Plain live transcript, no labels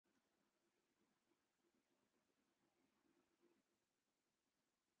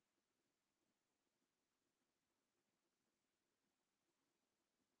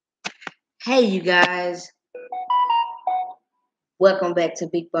Hey, you guys, welcome back to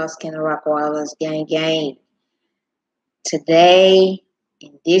Big Boss Ken Rock Wireless Gang. Today,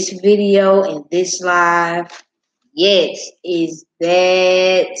 in this video, in this live, yes, is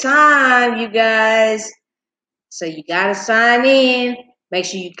that time, you guys. So you gotta sign in. Make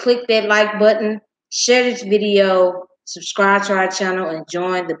sure you click that like button, share this video, subscribe to our channel, and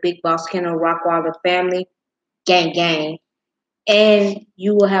join the Big Boss Ken Rock Wireless family. Gang. And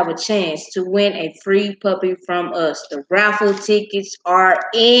you will have a chance to win a free puppy from us. The raffle tickets are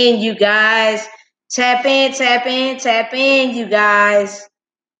in, you guys. Tap in, you guys.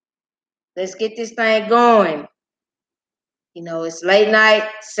 Let's get this thing going. You know, it's late night,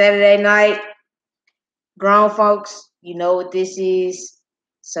 Saturday night. Grown folks, you know what this is.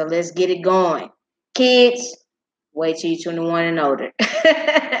 So let's get it going. Kids, wait till you're 21 and older.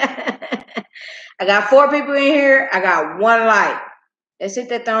 I got 4 people in here. I got 1 like. Let's hit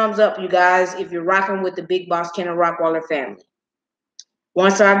that thumbs up, you guys, if you're rocking with the Big Boss Ken Rockwaller family.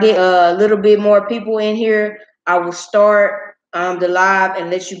 Once I get a little bit more people in here, I will start the live and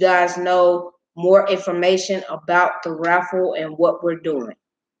let you guys know more information about the raffle and what we're doing.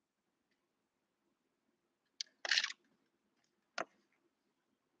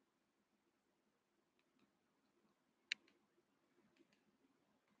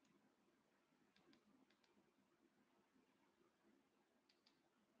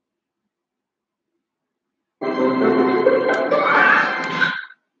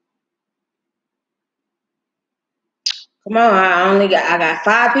 Come on, I got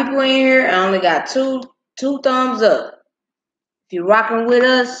 5 people in here. I only got two thumbs up. If you're rocking with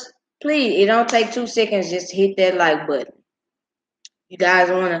us, please, it don't take 2 seconds just to hit that like button. You guys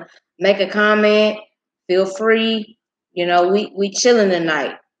want to make a comment, feel free. You know, we chilling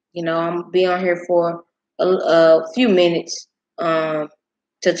tonight. You know, I'm gonna be on here for a few minutes to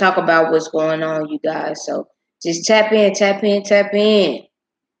talk about what's going on, you guys. So just tap in.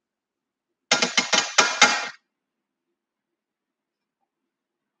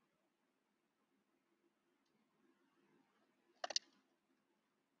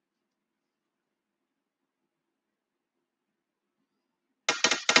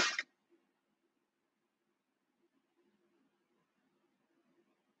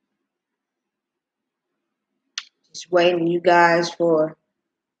 Just waiting you guys for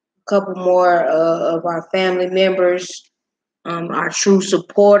a couple more of our family members, our true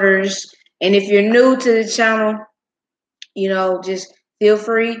supporters. And if you're new to the channel, you know, just feel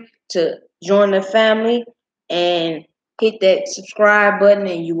free to join the family and hit that subscribe button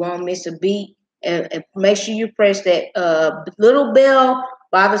and you won't miss a beat. And make sure you press that little bell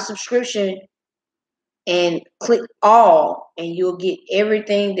by the subscription and click all, and you'll get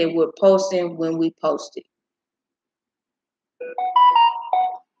everything that we're posting when we post it.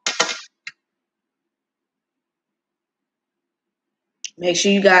 Make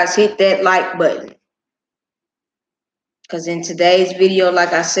sure you guys hit that like button. Because in today's video,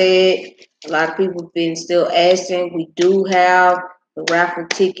 like I said, a lot of people have been still asking. We do have the raffle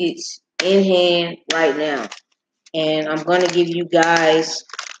tickets in hand right now. And I'm going to give you guys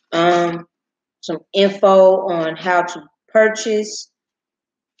some info on how to purchase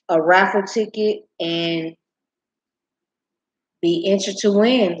a raffle ticket and be entered to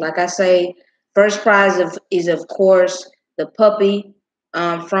win. Like I say, first prize is of course the puppy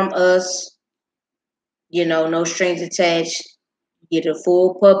from us. You know, no strings attached. You get a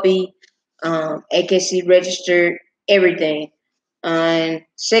full puppy, AKC registered, everything. And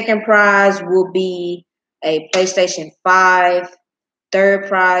second prize will be a PlayStation 5. Third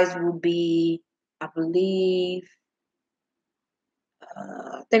prize will be, I believe,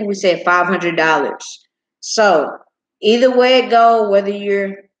 I think we said $500. So either way it go, whether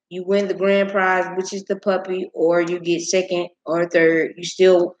you win the grand prize, which is the puppy, or you get second or third, you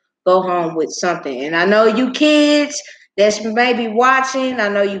still go home with something. And I know you kids that's maybe watching, I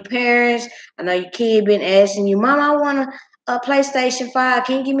know you parents, I know your kid been asking you, Mom, I want a PlayStation 5.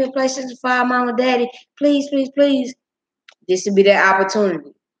 Can you give me a PlayStation 5, Mama, Daddy? Please. This would be that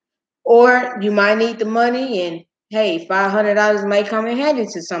opportunity. Or you might need the money, and hey, $500 may come in handy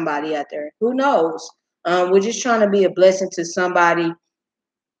to somebody out there. Who knows? We're just trying to be a blessing to somebody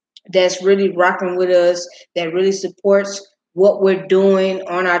that's really rocking with us, that really supports what we're doing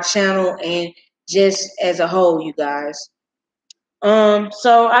on our channel and just as a whole, you guys.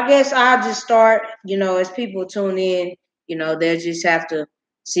 So I guess I'll just start, you know, as people tune in, you know, they'll just have to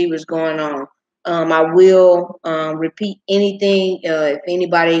see what's going on. I will repeat anything if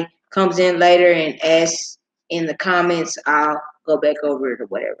anybody comes in later and asks in the comments, I'll go back over it or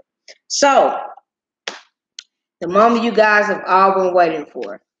whatever. So the moment you guys have all been waiting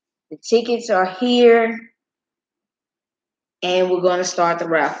for. The tickets are here, and we're going to start the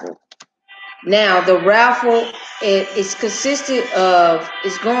raffle. Now, the raffle is consisted of,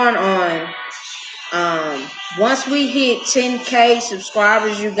 it's going on, once we hit 10K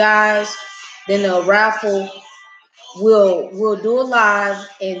subscribers, you guys, then the raffle we'll do a live,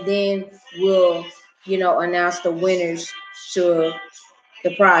 and then we'll announce the winners to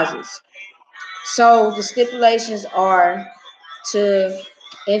the prizes. So the stipulations are, to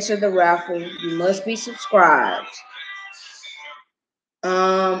enter the raffle, you must be subscribed.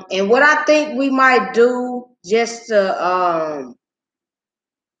 And what I think we might do, just to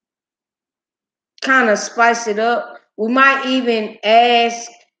kind of spice it up, we might even ask,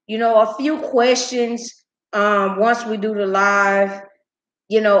 a few questions once we do the live,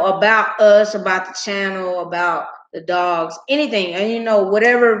 about us, about the channel, about the dogs, anything. And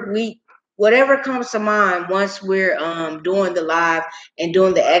whatever comes to mind once we're doing the live and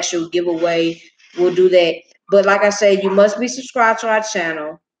doing the actual giveaway, we'll do that. But like I said, you must be subscribed to our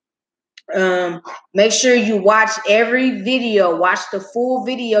channel. Make sure you watch every video, watch the full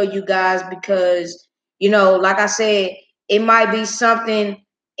video, you guys, because like I said, it might be something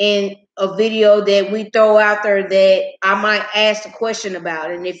in a video that we throw out there that I might ask a question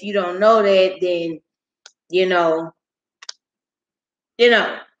about, and if you don't know that, then you know, you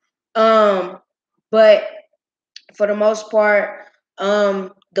know. But for the most part,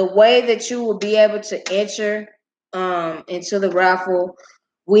 the way that you will be able to enter into the raffle,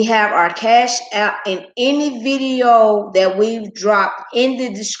 we have our cash app in any video that we've dropped in the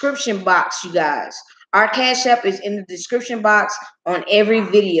description box, you guys. Our cash app is in the description box on every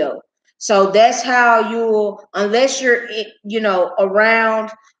video. So that's how you will, unless you're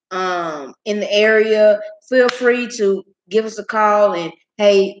around in the area, feel free to give us a call and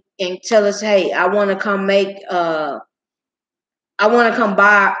tell us, hey, I want to come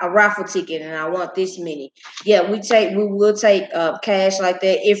buy a raffle ticket, and I want this many. Yeah, we will take cash like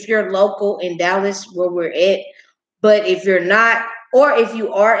that if you're local in Dallas where we're at. But if you're not, or if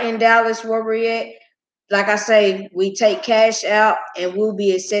you are in Dallas where we're at, like I say, we take cash out, and we'll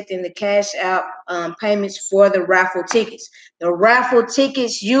be accepting the cash out payments for the raffle tickets. The raffle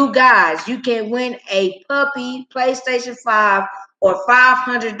tickets, you guys, you can win a puppy PlayStation 5 or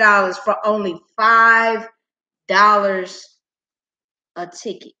 $500 for only $5 a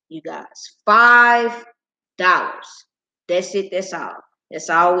ticket, you guys. $5. That's it. That's all. That's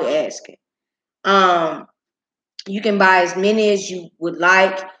all we're asking. You can buy as many as you would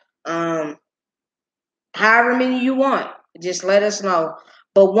like. However many you want, just let us know.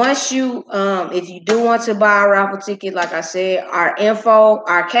 But once you, if you do want to buy a raffle ticket, like I said, our info,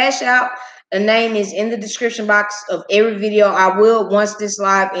 our cash out, the name is in the description box of every video. I will, once this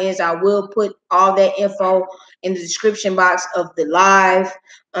live ends, I will put all that info in the description box of the live.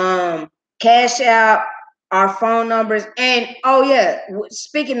 Cash out, our phone numbers, and oh yeah,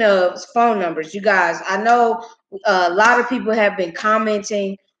 speaking of phone numbers, you guys, I know a lot of people have been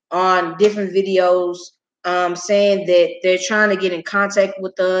commenting on different videos, saying that they're trying to get in contact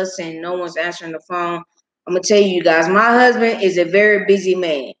with us and no one's answering the phone. I'm gonna tell you guys, my husband is a very busy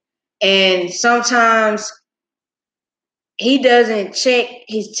man, and sometimes he doesn't check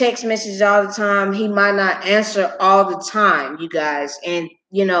his text messages all the time. He might not answer all the time, you guys, and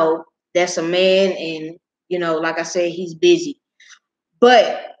that's a man, and like I said, he's busy.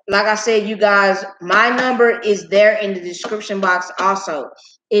 But like I said, you guys, my number is there in the description box also.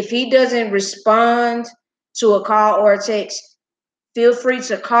 If he doesn't respond to a call or a text, feel free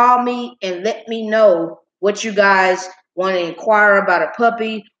to call me and let me know what you guys want to inquire about a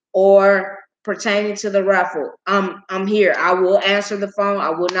puppy or pertaining to the raffle. I'm here. I will answer the phone. I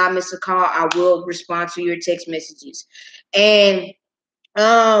will not miss a call. I will respond to your text messages. And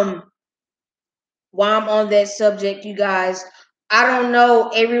while I'm on that subject, you guys, I don't know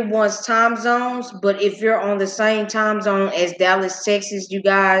everyone's time zones, but if you're on the same time zone as Dallas, Texas, you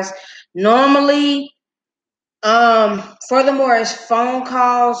guys, normally, furthermore, as phone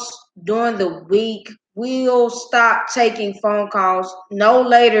calls during the week, we'll stop taking phone calls no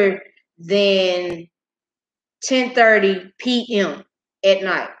later than 10:30 p.m. at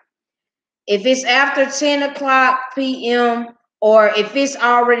night. If it's after 10 o'clock p.m., or if it's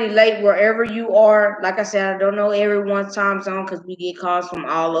already late wherever you are, like I said, I don't know everyone's time zone because we get calls from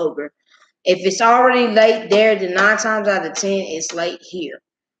all over. If it's already late there, then 9 times out of 10, it's late here.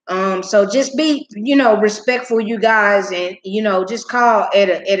 So just be, respectful, you guys, and just call at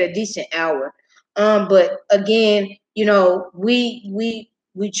a decent hour. But again, we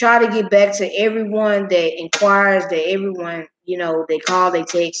try to get back to everyone that inquires, that everyone, they call, they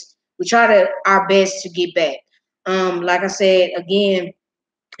text. We try our best to get back. Like I said, again,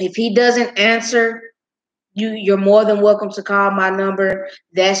 If he doesn't answer, you're more than welcome to call my number.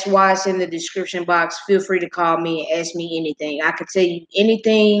 That's why it's in the description box. Feel free to call me and ask me anything. I can tell you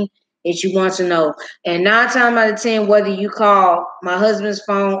anything that you want to know. And 9 times out of 10, whether you call my husband's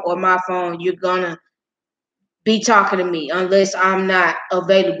phone or my phone, you're gonna be talking to me unless I'm not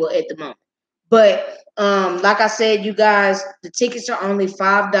available at the moment. But like I said, you guys, the tickets are only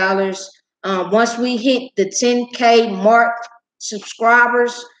 $5. Once we hit the 10K mark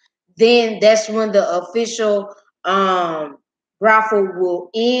subscribers, then that's when the official raffle will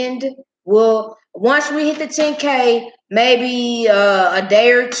end. Will once we hit the 10K, maybe a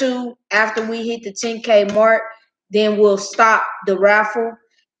day or two after we hit the 10K mark, then we'll stop the raffle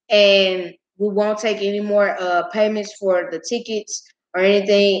and we won't take any more payments for the tickets or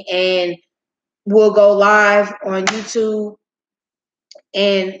anything, and we'll go live on YouTube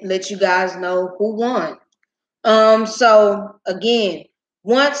and let you guys know who won. So again,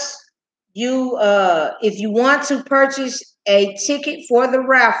 once you if you want to purchase a ticket for the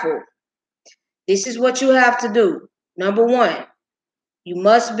raffle, this is what you have to do. Number one, you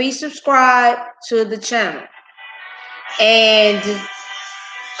must be subscribed to the channel. And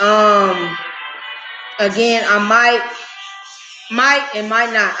again, I might and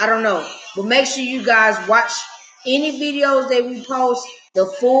might not, I don't know, but make sure you guys watch any videos that we post, the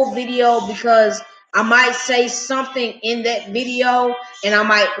full video, because I might say something in that video, and I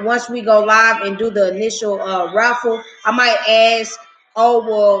might, once we go live and do the initial raffle, I might ask, oh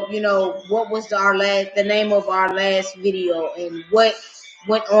well, you know, what was the name of our last video and what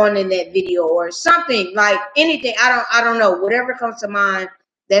went on in that video, or something, like anything. I don't know, whatever comes to mind,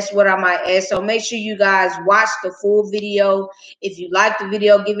 that's what I might ask. So make sure you guys watch the full video. If you like the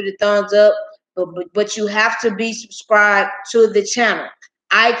video, give it a thumbs up. But you have to be subscribed to the channel.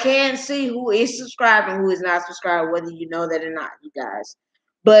 I can see who is subscribed and who is not subscribed, whether you know that or not, you guys.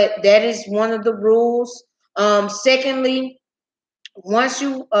 But that is one of the rules. Secondly, once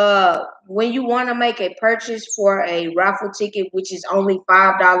you when you want to make a purchase for a raffle ticket, which is only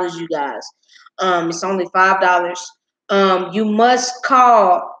 $5, you guys, it's only $5. You must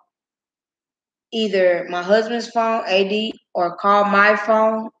call either my husband's phone, AD, or call my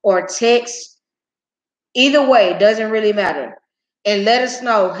phone or text. Either way, doesn't really matter. And let us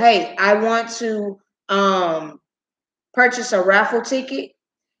know, hey, I want to purchase a raffle ticket.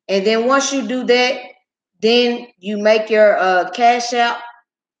 And then once you do that, then you make your cash out,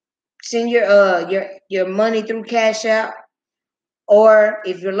 send your money through cash out. Or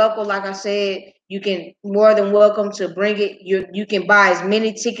if you're local, like I said, you can more than welcome to bring it. You can buy as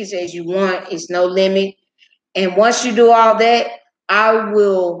many tickets as you want. It's no limit. And once you do all that, I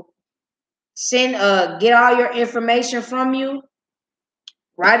will get all your information from you,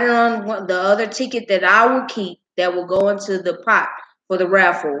 write it on the other ticket that I will keep that will go into the pot for the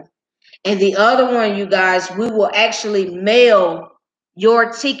raffle. And the other one, you guys, we will actually mail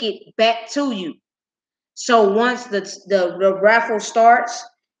your ticket back to you. So once the raffle starts,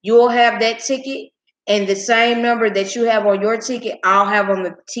 you'll have that ticket, and the same number that you have on your ticket, I'll have on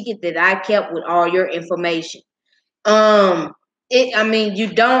the ticket that I kept with all your information. I mean, you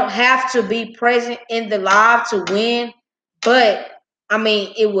don't have to be present in the live to win, but I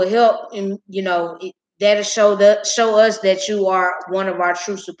mean, it will help, and you know, that'll show us that you are one of our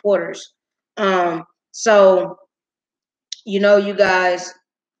true supporters. So you know, you guys,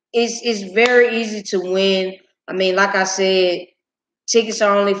 it's very easy to win. I mean, like I said, tickets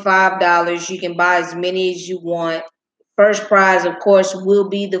are only $5. You can buy as many as you want. First prize, of course, will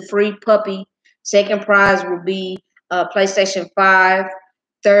be the free puppy. Second prize will be PlayStation 5.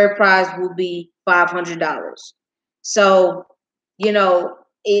 Third prize will be $500. So, you know,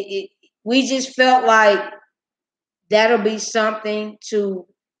 we just felt like that'll be something to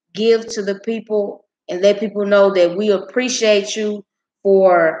give to the people and let people know that we appreciate you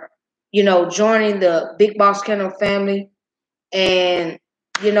for, you know, joining the Big Boss Kennel family. And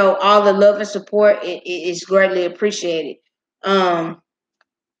you know, all the love and support is greatly appreciated. You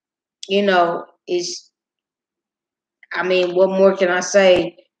know, it's, I mean, what more can I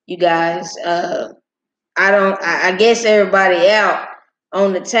say, you guys? I guess everybody out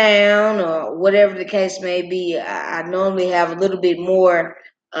on the town or whatever the case may be, I normally have a little bit more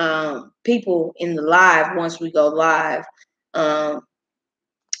people in the live once we go live.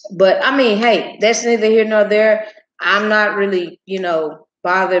 But I mean, hey, that's neither here nor there. I'm not really, you know,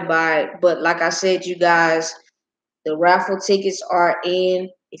 bothered by it. But like I said, you guys, the raffle tickets are in.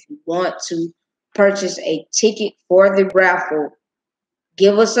 If you want to purchase a ticket for the raffle,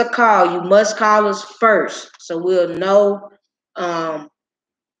 give us a call. You must call us first so we'll know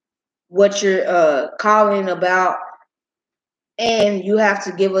what you're calling about. and you have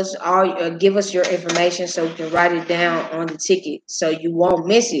to give us your information so we can write it down on the ticket so you won't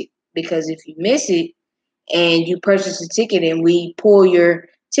miss it. Because if you miss it and you purchase a ticket and we pull your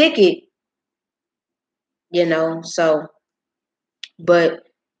ticket, so but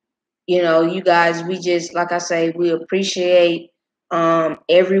you guys, we just, like I say, we appreciate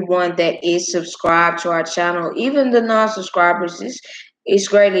everyone that is subscribed to our channel, even the non-subscribers. It's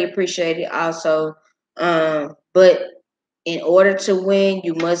greatly appreciated also. But in order to win,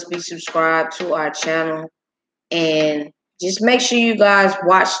 you must be subscribed to our channel. And just make sure you guys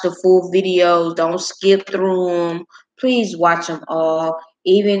watch the full videos. Don't skip through them. Please watch them all.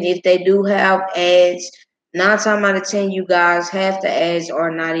 Even if they do have ads, 9 times out of 10, you guys, half the ads are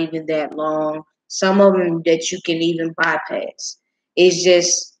not even that long. Some of them that you can even bypass. It's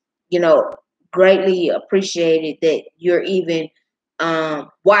just, you know, greatly appreciated that you're even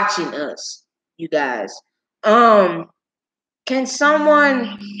watching us, you guys. Can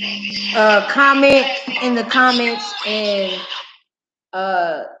someone comment in the comments and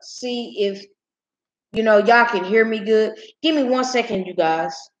see if y'all can hear me good? Give me 1 second, you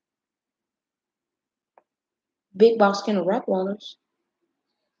guys. Big box can of rock rollers.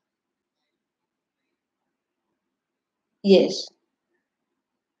 Yes.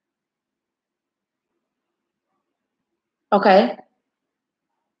 Okay.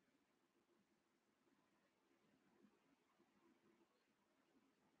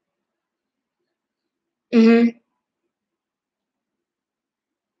 Mm-hmm.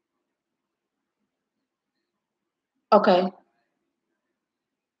 Okay.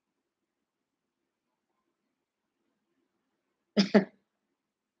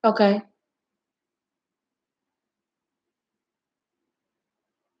 Okay.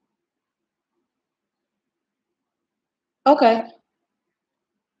 Okay.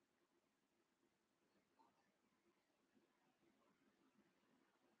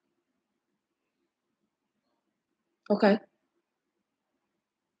 Okay.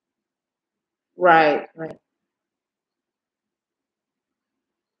 Right. Right.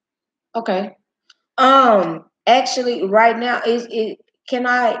 Okay. Actually, right now is it. Can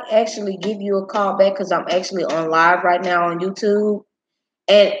I actually give you a call back because I'm actually on live right now on YouTube?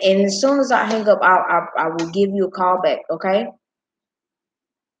 And as soon as I hang up, I will give you a call back. Okay.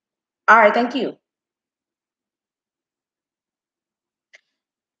 All right. Thank you.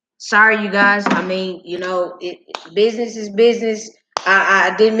 Sorry, you guys. I mean, business is business.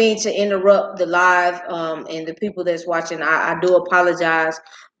 I didn't mean to interrupt the live and the people that's watching. I do apologize.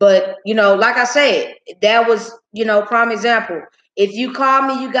 But, like I said, that was, prime example. If you call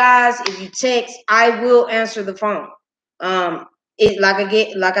me, you guys, if you text, I will answer the phone. Um,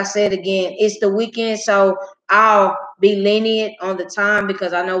 like I said again, it's the weekend, so I'll be lenient on the time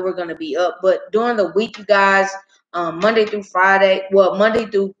because I know we're gonna be up. But during the week, you guys, Monday through Friday, well, Monday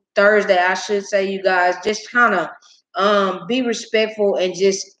through Thursday, I should say, you guys, just kind of be respectful and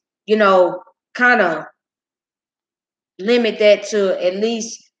just, kind of limit that to at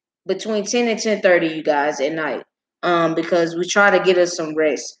least between 10 and 10:30, you guys, at night. Because we try to get us some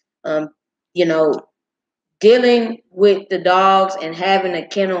rest. You know, dealing with the dogs and having a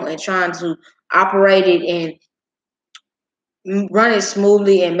kennel and trying to operate it and run it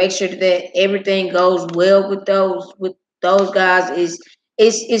smoothly and make sure that everything goes well with those guys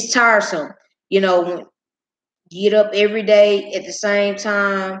is tiresome. When you get up every day at the same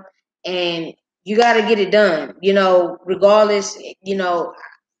time and you got to get it done. Regardless.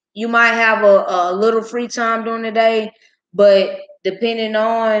 You might have a little free time during the day, but depending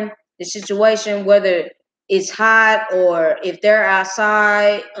on the situation, whether it's hot or if they're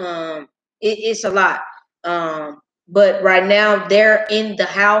outside, it's a lot. But right now they're in the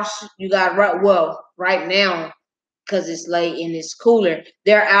house. You got right now because it's late and it's cooler.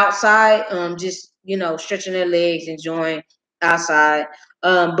 They're outside, just stretching their legs, enjoying outside.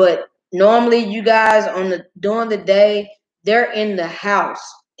 But normally, you guys during the day, they're in the house,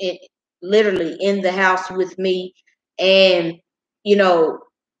 it literally in the house with me, and you know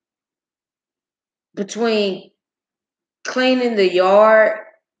between cleaning the yard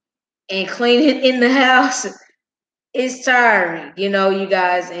and cleaning in the house. It's tiring, you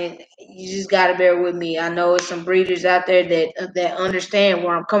guys, and you just gotta bear with me. I know it's some breeders out there that understand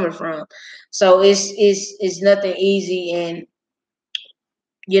where I'm coming from, so it's nothing easy, and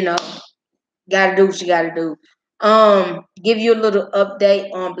you know, gotta do what you gotta do. Give you a little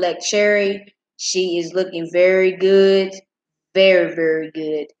update on Black Cherry. She is looking very good, very very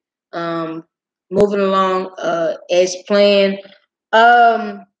good. Um, Moving along as planned.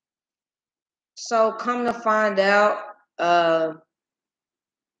 Um, so come to find out, uh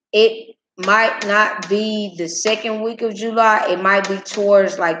it might not be the second week of July. It might be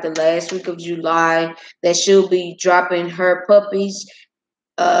towards like the last week of July that she'll be dropping her puppies.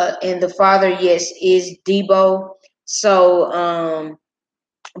 And the father, yes, is Debo. So,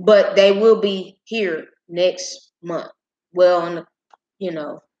 but they will be here next month. Well, you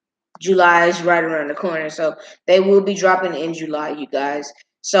know, July is right around the corner, so they will be dropping in July, you guys.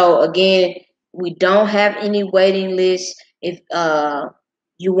 So again, we don't have any waiting lists. If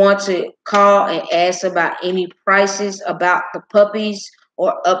you want to call and ask about any prices about the puppies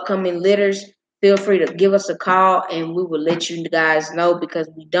or upcoming litters, feel free to give us a call and we will let you guys know, because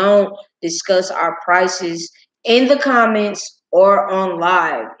we don't discuss our prices in the comments or on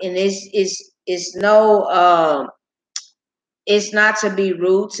live. And it's no it's not to be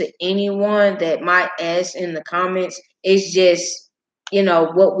rude to anyone that might ask in the comments. It's just,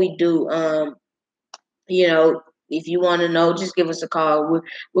 what we do. You know, if you want to know, just give us a call.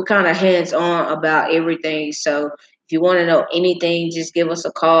 We're kind of hands on about everything. So if you want to know anything, just give us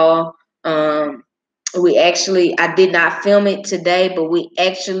a call. I did not film it today, but we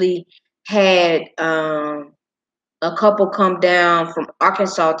actually had a couple come down from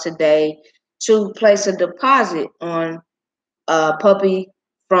Arkansas today to place a deposit on puppy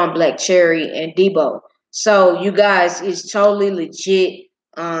from Black Cherry and Debo. So you guys, it's totally legit.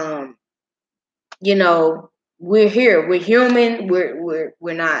 Um, we're here. We're human. We're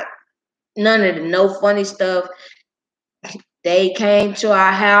not none of the no funny stuff. They came to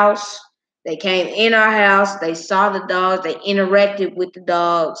our house. They came in our house. They saw the dogs. They interacted with the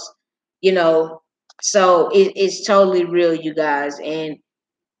dogs. You know, so it's totally real, you guys. And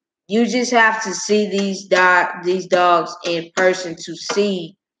you just have to see these dogs in person to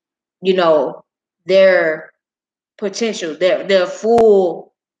see, their potential, their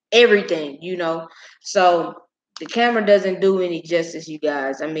full everything. So the camera doesn't do any justice, you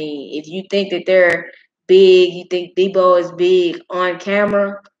guys. I mean, if you think that they're big, you think Debo is big on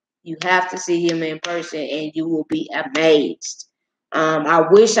camera, you have to see him in person and you will be amazed. I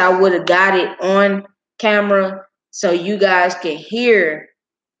wish I would have got it on camera so you guys can hear,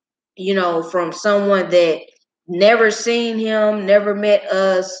 from someone that never seen him, never met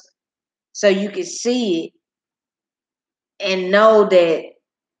us, so you can see it and know that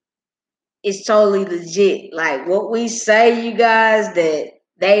it's totally legit. Like what we say, you guys, that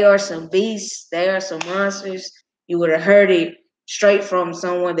they are some beasts, they are some monsters. You would have heard it straight from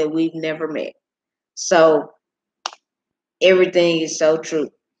someone that we've never met. So everything is so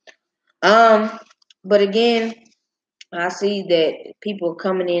true. But again, I see that people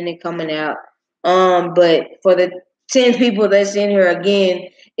coming in and coming out. But for the 10 people that's in here again,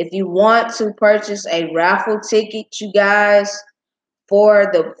 if you want to purchase a raffle ticket, you guys, for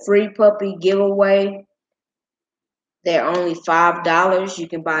the free puppy giveaway, they're only $5. You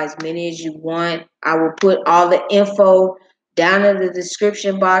can buy as many as you want. I will put all the info down in the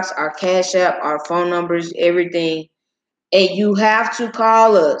description box, our Cash App, our phone numbers, everything. And you have to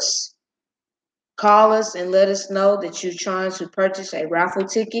call us. Call us and let us know that you're trying to purchase a raffle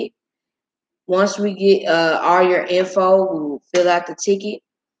ticket. Once we get all your info, we will fill out the ticket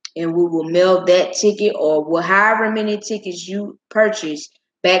and we will mail that ticket or however many tickets you purchase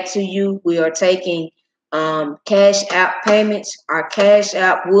back to you. We are taking Cash App payments. Our Cash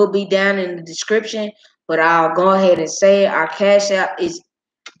App will be down in the description, but I'll go ahead and say our Cash App is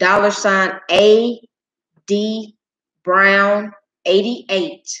 $AD Brown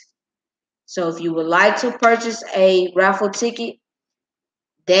 88. So if you would like to purchase a raffle ticket,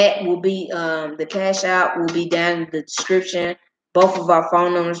 that will be the Cash App will be down in the description. Both of our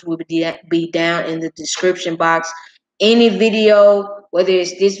phone numbers will be down in the description box. Any video, whether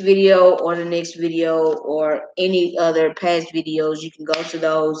it's this video or the next video or any other past videos, you can go to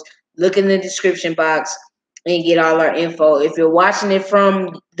those, look in the description box, and get all our info. If you're watching it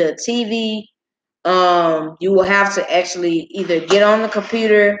from the TV, you will have to actually either get on the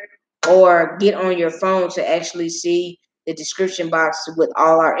computer or get on your phone to actually see the description box with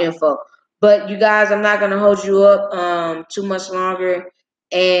all our info. But you guys, I'm not going to hold you up too much longer.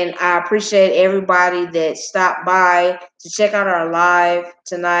 And I appreciate everybody that stopped by to check out our live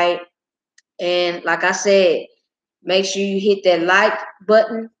tonight. And like I said, make sure you hit that like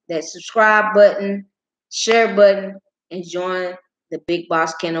button, that subscribe button, share button, and join the Big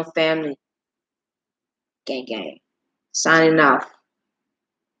Boss Kennel family. Gang, gang. Signing off.